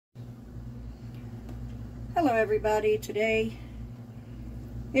Hello everybody. Today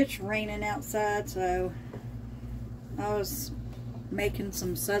it's raining outside, so I was making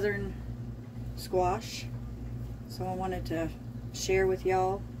some southern squash, so I wanted to share with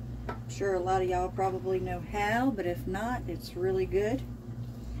y'all. I'm sure a lot of y'all probably know how, but if not, it's really good.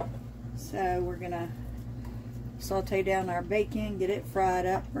 So we're gonna saute down our bacon, get it fried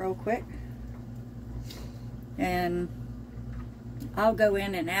up real quick, and I'll go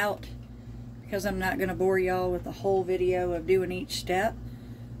in and out because I'm not going to bore y'all with the whole video of doing each step,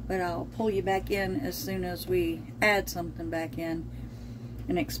 but I'll pull you back in as soon as we add something back in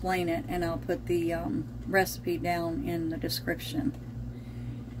and explain it, and I'll put the recipe down in the description.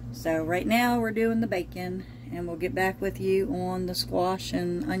 So right now we're doing the bacon, and we'll get back with you on the squash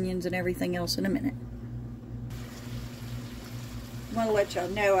and onions and everything else in a minute. I want to let y'all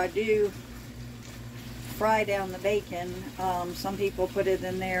know I do fry down the bacon. Some people put it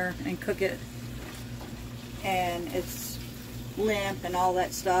in there and cook it, and it's limp and all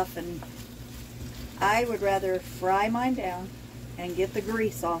that stuff, and I would rather fry mine down and get the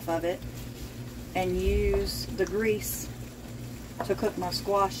grease off of it and use the grease to cook my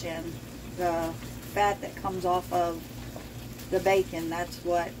squash in. The fat that comes off of the bacon, that's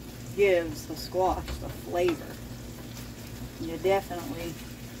what gives the squash the flavor. You definitely,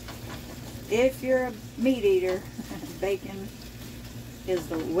 if you're a meat eater, bacon is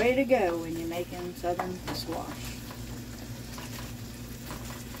the way to go when you're making southern squash.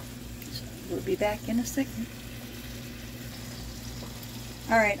 So we'll be back in a second.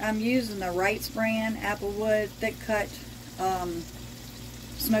 Alright, I'm using the Wright's brand Applewood thick cut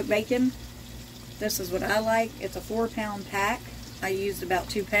smoked bacon. This is what I like. It's a 4-pound pack. I used about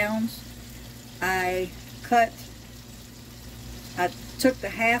 2 pounds. I took the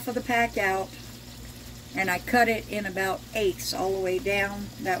half of the pack out, and I cut it in about 1/8 all the way down.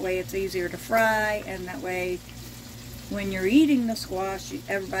 That way it's easier to fry, and that way when you're eating the squash,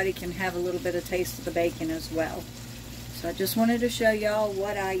 everybody can have a little bit of taste of the bacon as well. So I just wanted to show y'all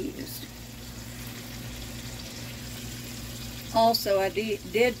what I used. Also, I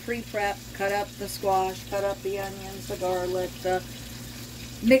did pre-prep, cut up the squash, cut up the onions, the garlic,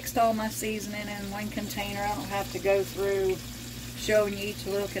 mixed all my seasoning in one container. I don't have to go through showing you each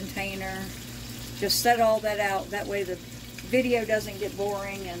little container. Just set all that out. That way the video doesn't get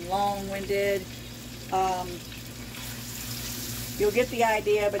boring and long-winded. You'll get the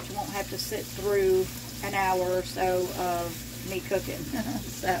idea, but you won't have to sit through an hour or so of me cooking.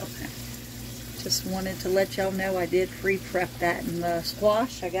 So, just wanted to let y'all know I did pre-prep that. And the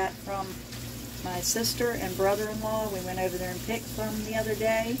squash I got from my sister and brother-in-law. We went over there and picked some the other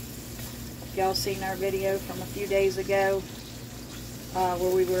day. Y'all seen our video from a few days ago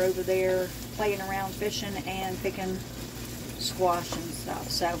where we were over there playing around fishing and picking squash and stuff.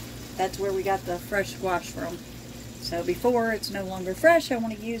 So that's where we got the fresh squash from. So before it's no longer fresh, I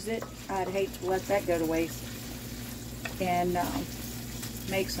want to use it. I'd hate to let that go to waste. And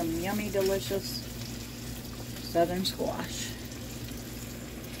make some yummy, delicious southern squash.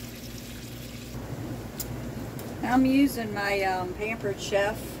 I'm using my Pampered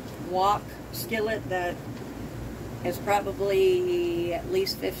Chef wok skillet that is probably at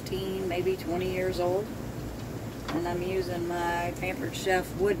least 15, maybe 20 years old. And I'm using my Pampered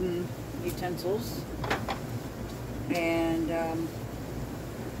Chef wooden utensils. And I'm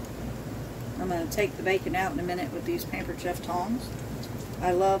going to take the bacon out in a minute with these Pampered Chef tongs.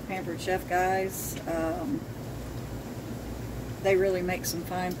 I love Pampered Chef, guys. They really make some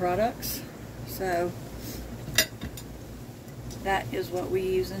fine products. So that is what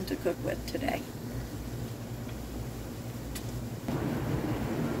we're using to cook with today.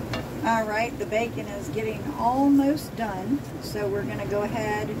 Alright, the bacon is getting almost done, so we're going to go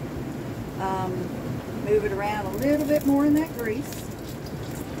ahead, move it around a little bit more in that grease,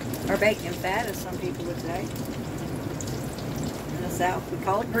 or bacon fat as some people would say. In the South we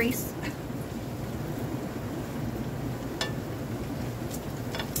call it grease.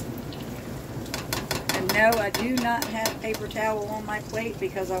 And no, I do not have paper towel on my plate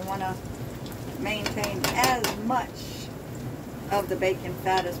because I want to maintain as much of the bacon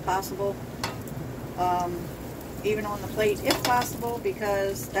fat as possible, even on the plate if possible,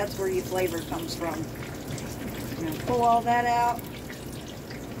 because that's where your flavor comes from. I'm going to pull all that out.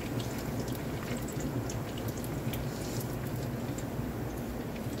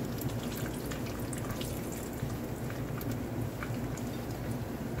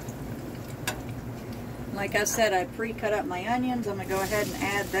 Like I said, I pre-cut up my onions. I'm going to go ahead and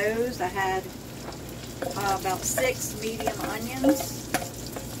add those. I had about 6 medium onions.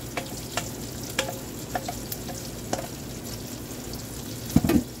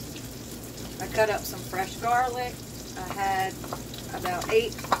 cut up some fresh garlic. I had about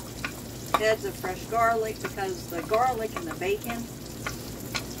 8 heads of fresh garlic because the garlic and the bacon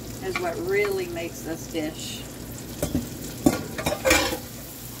is what really makes this dish.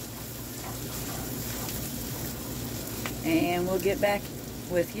 And we'll get back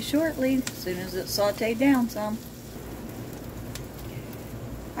with you shortly as soon as it's sauteed down some.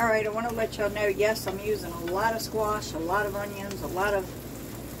 Alright, I want to let y'all know, yes, I'm using a lot of squash, a lot of onions, a lot of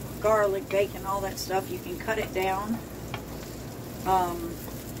garlic, bacon, all that stuff. You can cut it down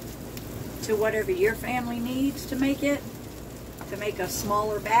to whatever your family needs to make it, to make a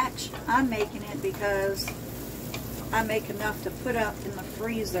smaller batch. I'm making it because I make enough to put up in the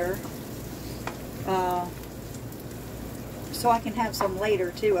freezer so I can have some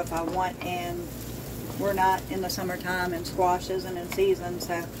later too if I want, and we're not in the summertime and squash isn't in season,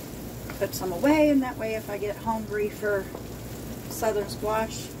 so put some away, and that way if I get hungry for southern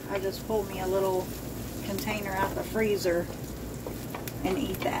squash, I just pull me a little container out of the freezer and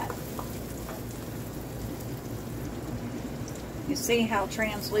eat that. You see how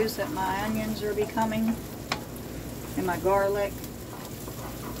translucent my onions are becoming and my garlic?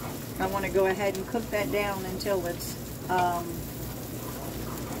 I want to go ahead and cook that down until it's not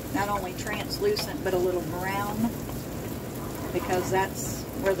only translucent but a little brown, because that's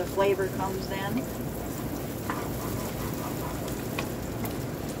where the flavor comes in.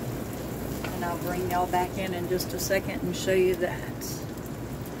 And I'll bring y'all back in just a second and show you that.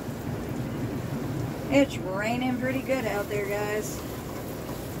 It's raining pretty good out there, guys.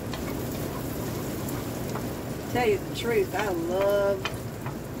 Tell you the truth, I love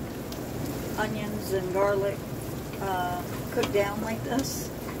onions and garlic cooked down like this.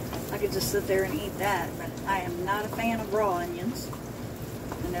 I could just sit there and eat that, but I am not a fan of raw onions.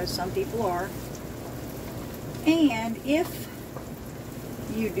 I know some people are. And if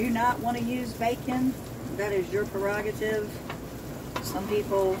you do not want to use bacon, that is your prerogative. Some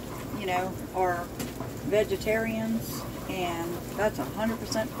people, you know, are vegetarians, and that's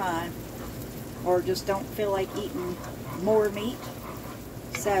 100% fine. Or just don't feel like eating more meat.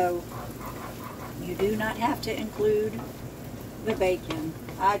 So you do not have to include the bacon.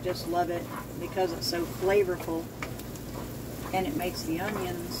 I just love it because it's so flavorful, and it makes the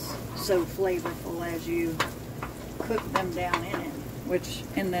onions so flavorful as you cook them down in it, which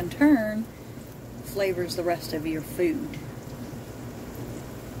in then turn flavors the rest of your food.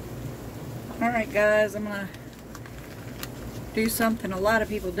 Alright guys, I'm going to do something a lot of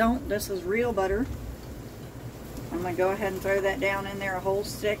people don't. This is real butter. I'm going to go ahead and throw that down in there, a whole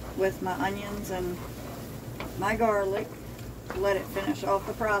stick, with my onions and my garlic. Let it finish off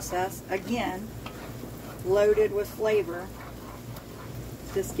the process. Again, loaded with flavor.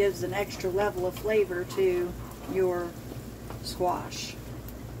 This gives an extra level of flavor to your squash.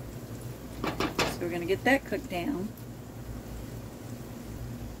 So we're going to get that cooked down.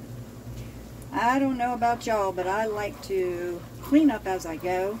 I don't know about y'all, but I like to clean up as I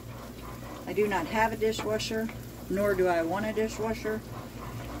go. I do not have a dishwasher, nor do I want a dishwasher.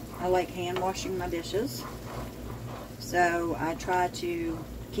 I like hand washing my dishes. So I try to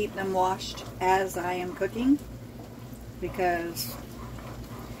keep them washed as I am cooking, because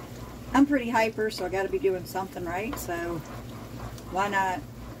I'm pretty hyper, so I got to be doing something right. So why not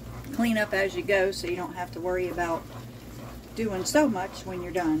clean up as you go, so you don't have to worry about doing so much when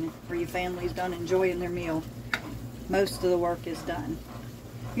you're done, or your family's done enjoying their meal. Most of the work is done.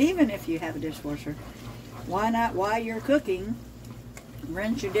 Even if you have a dishwasher, why not, while you're cooking,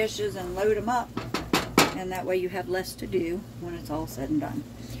 rinse your dishes and load them up, and that way you have less to do when it's all said and done.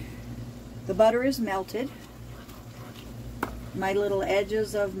 The butter is melted. My little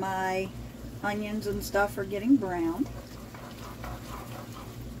edges of my onions and stuff are getting brown.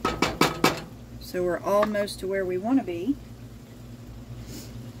 So we're almost to where we want to be.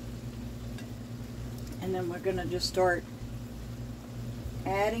 And then we're going to just start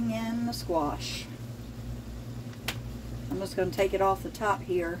adding in the squash. I'm just going to take it off the top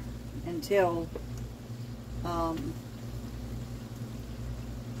here until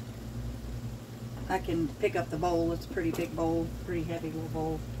I can pick up the bowl. It's a pretty big bowl, pretty heavy little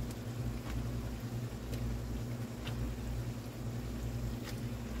bowl.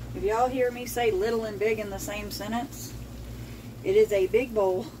 If y'all hear me say little and big in the same sentence, it is a big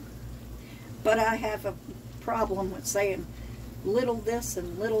bowl, but I have a problem with saying little this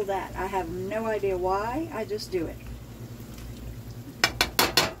and little that. I have no idea why, I just do it.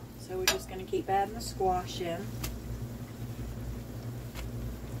 So we're just going to keep adding the squash in.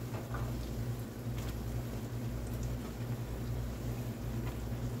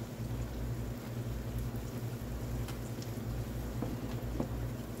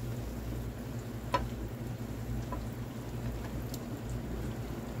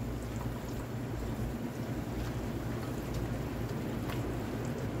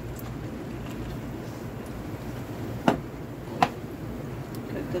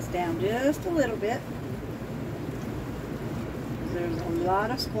 cook this down just a little bit. There's a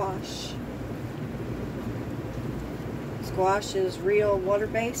lot of squash. Squash is real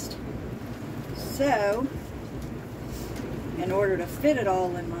water-based. So, in order to fit it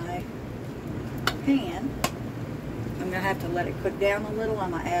all in my pan, I'm going to have to let it cook down a little.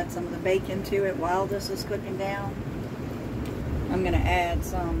 I'm going to add some of the bacon to it while this is cooking down. I'm going to add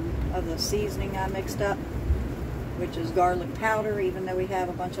some of the seasoning I mixed up, which is garlic powder, even though we have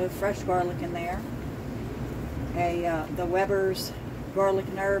a bunch of fresh garlic in there. The Weber's garlic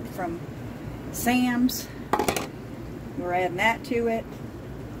and herb from Sam's. We're adding that to it.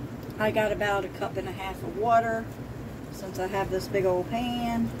 I got about 1.5 cups of water since I have this big old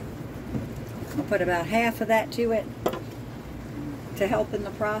pan. I'll put about half of that to it to help in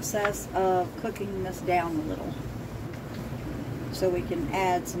the process of cooking this down a little, so we can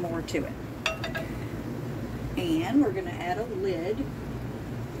add some more to it. And we're going to add a lid.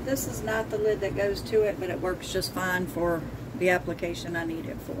 This is not the lid that goes to it, but it works just fine for the application I need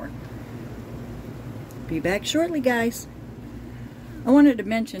it for. Be back shortly, guys. I wanted to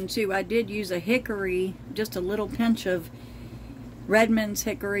mention too, I did use a hickory, just a little pinch of Redmond's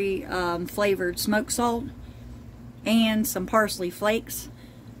hickory flavored smoked salt and some parsley flakes.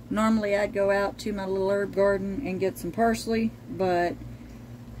 Normally I'd go out to my little herb garden and get some parsley, but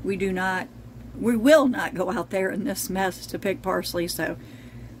we will not go out there in this mess to pick parsley, so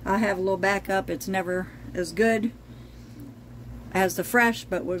I have a little backup. It's never as good as the fresh,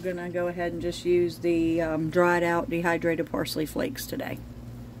 but we're gonna go ahead and just use the dried out dehydrated parsley flakes today.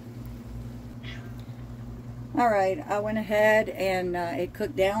 Alright, I went ahead and it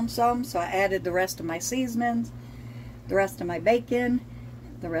cooked down some, so I added the rest of my seasonings, the rest of my bacon,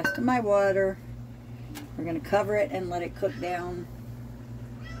 the rest of my water. We're going to cover it and let it cook down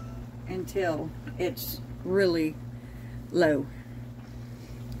until it's really low.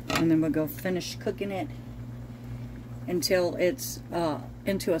 And then we'll go finish cooking it until it's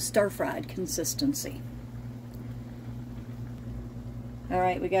into a stir-fried consistency.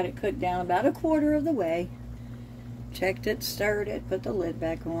 Alright, we got it cooked down about 1/4 of the way. Checked it, stirred it, put the lid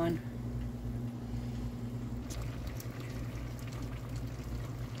back on.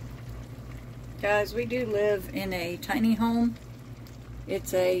 Guys, we do live in a tiny home.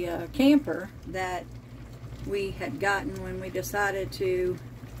 It's a camper that we had gotten when we decided to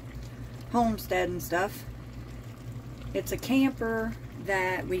homestead and stuff. It's a camper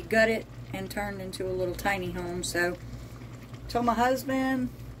that we gutted and turned into a little tiny home. So I told my husband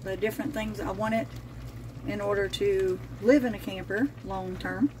the different things I wanted in order to live in a camper long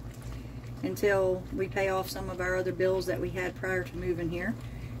term until we pay off some of our other bills that we had prior to moving here,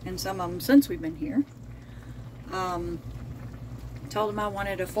 and some of them since we've been here. Told him I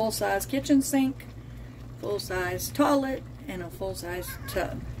wanted a full-size kitchen sink, full-size toilet, and a full-size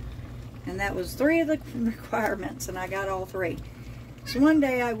tub. And that was 3 of the requirements, and I got all 3. So one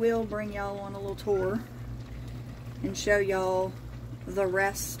day I will bring y'all on a little tour and show y'all the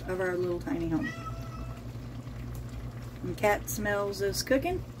rest of our little tiny home. And cat smells is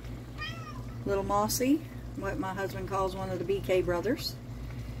cooking. Little Mossy, what my husband calls one of the BK brothers,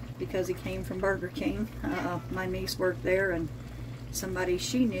 because he came from Burger King. My niece worked there, and somebody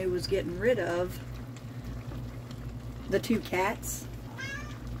she knew was getting rid of the 2 cats.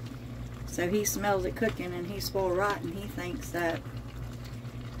 So he smells it cooking, and he's spoiled rotten. He thinks that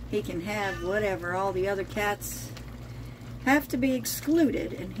he can have whatever. All the other cats have to be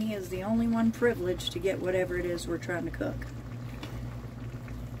excluded, and he is the only one privileged to get whatever it is we're trying to cook.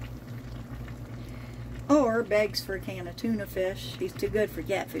 Or begs for a can of tuna fish. He's too good for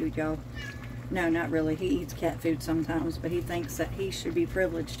cat food, y'all. No, not really. He eats cat food sometimes, but he thinks that he should be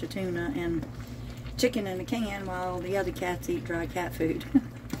privileged to tuna and chicken in a can while the other cats eat dry cat food.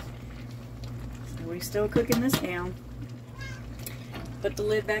 So we're still cooking this down. Put the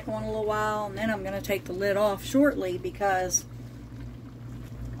lid back on a little while, and then I'm going to take the lid off shortly, because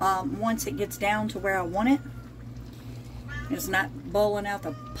once it gets down to where I want it, it's not boiling out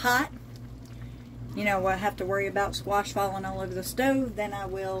the pot. You know, I have to worry about squash falling all over the stove. Then I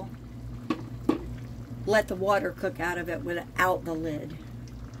will let the water cook out of it without the lid.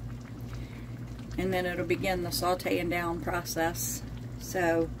 And then it'll begin the sauteing down process.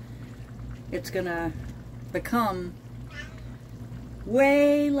 So it's going to become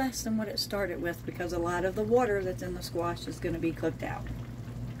way less than what it started with, because a lot of the water that's in the squash is going to be cooked out.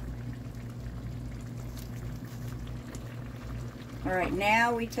 Alright,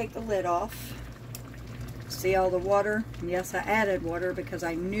 now we take the lid off. See all the water? Yes, I added water because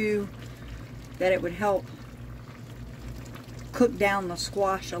I knew that it would help cook down the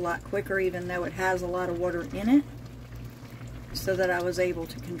squash a lot quicker, even though it has a lot of water in it. so that I was able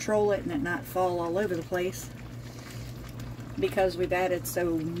to control it and it not fall all over the place, because we've added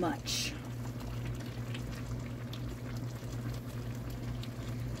so much.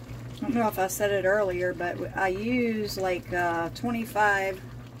 I don't know if I said it earlier, but I use like 25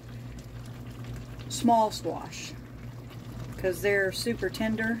 small squash because they're super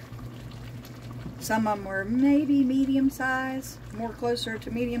tender. Some of them were maybe medium size, more closer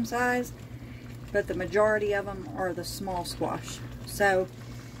to medium size, but the majority of them are the small squash. So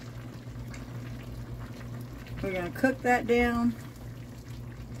we're going to cook that down,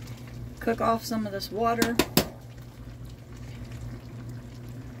 cook off some of this water.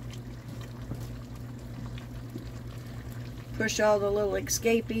 Push all the little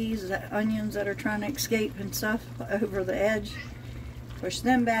escapees, the onions that are trying to escape and stuff over the edge. Push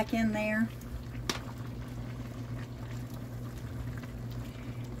them back in there.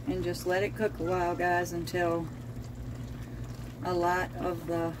 And just let it cook a while, guys, until a lot of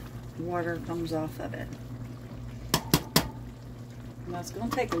the water comes off of it. And that's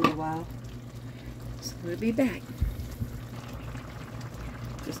going to take a little while. So we'll be back.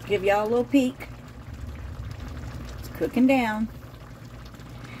 Just give y'all a little peek. Cooking down.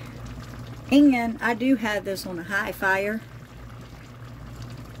 And I do have this on a high fire,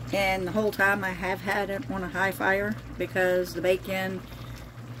 and the whole time I have had it on a high fire because the bacon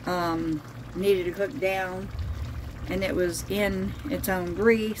needed to cook down, and it was in its own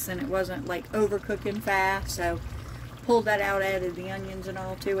grease and it wasn't like overcooking fast. So pulled that out, added the onions and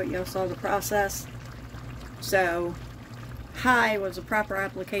all to it. Y'all saw the process. So high was a proper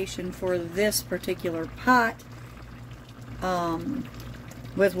application for this particular pot.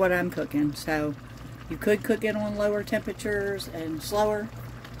 With what I'm cooking. So you could cook it on lower temperatures and slower,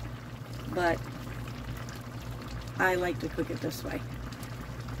 but I like to cook it this way.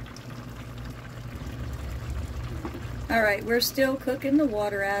 Alright, we're still cooking the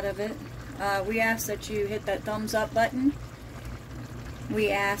water out of it. We ask that you hit that thumbs up button. We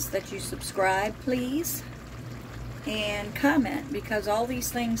ask that you subscribe, please, and comment, because all these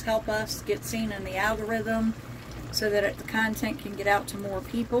things help us get seen in the algorithm, so that the content can get out to more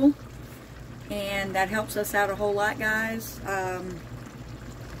people, and that helps us out a whole lot, guys.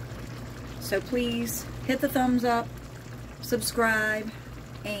 So please hit the thumbs up, subscribe,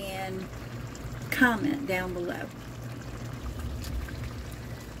 and comment down below.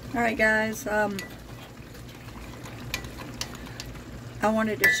 Alright, guys, I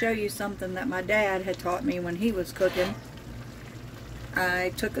wanted to show you something that my dad had taught me when he was cooking.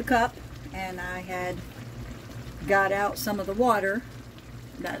 I took a cup and I had got out some of the water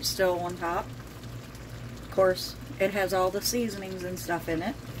that's still on top. Of course, it has all the seasonings and stuff in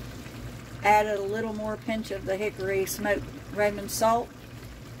it. Added a little more pinch of the Hickory smoked Redmond salt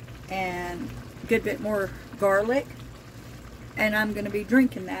and a good bit more garlic, and I'm going to be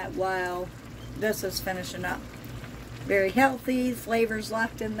drinking that while this is finishing up. Very healthy, flavors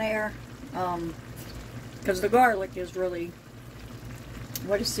locked in there, because the garlic is really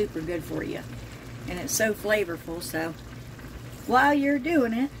what is super good for you. And it's so flavorful. So while you're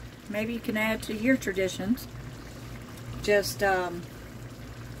doing it, maybe you can add to your traditions. Just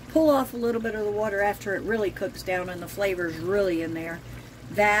pull off a little bit of the water after it really cooks down and the flavor's really in there.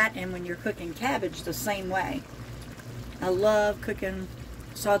 That, and when you're cooking cabbage, the same way. I love cooking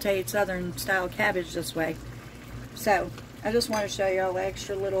sauteed southern style cabbage this way. So I just want to show you all the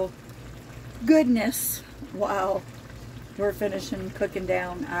extra little goodness while we're finishing cooking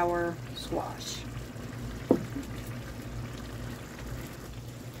down our squash.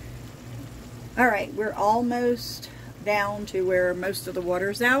 Alright, we're almost down to where most of the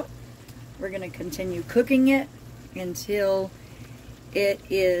water's out. We're going to continue cooking it until it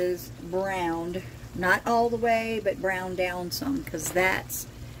is browned. Not all the way, but browned down some, because that's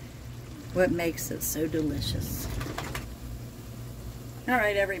what makes it so delicious.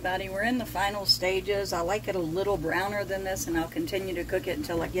 Alright, everybody, we're in the final stages. I like it a little browner than this, and I'll continue to cook it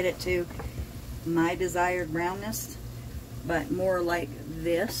until I get it to my desired brownness, but more like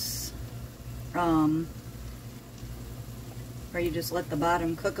this. Where you just let the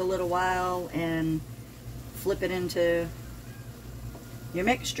bottom cook a little while and flip it into your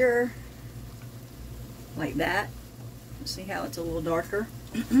mixture like that. See how it's a little darker?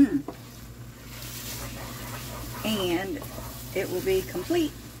 And it will be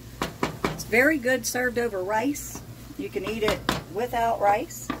complete. It's very good served over rice. You can eat it without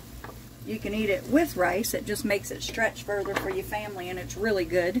rice. You can eat it with rice. It just makes it stretch further for your family, and it's really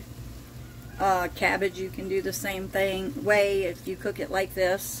good. Cabbage, you can do the same way if you cook it like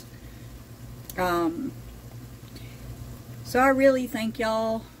this. So I really thank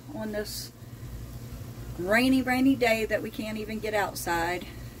y'all on this rainy day that we can't even get outside,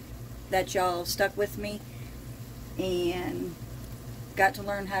 that y'all stuck with me and got to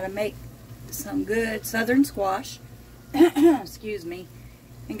learn how to make some good southern squash. Excuse me.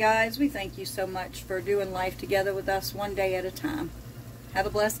 And guys, we thank you so much for doing life together with us one day at a time. Have a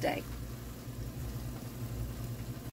blessed day.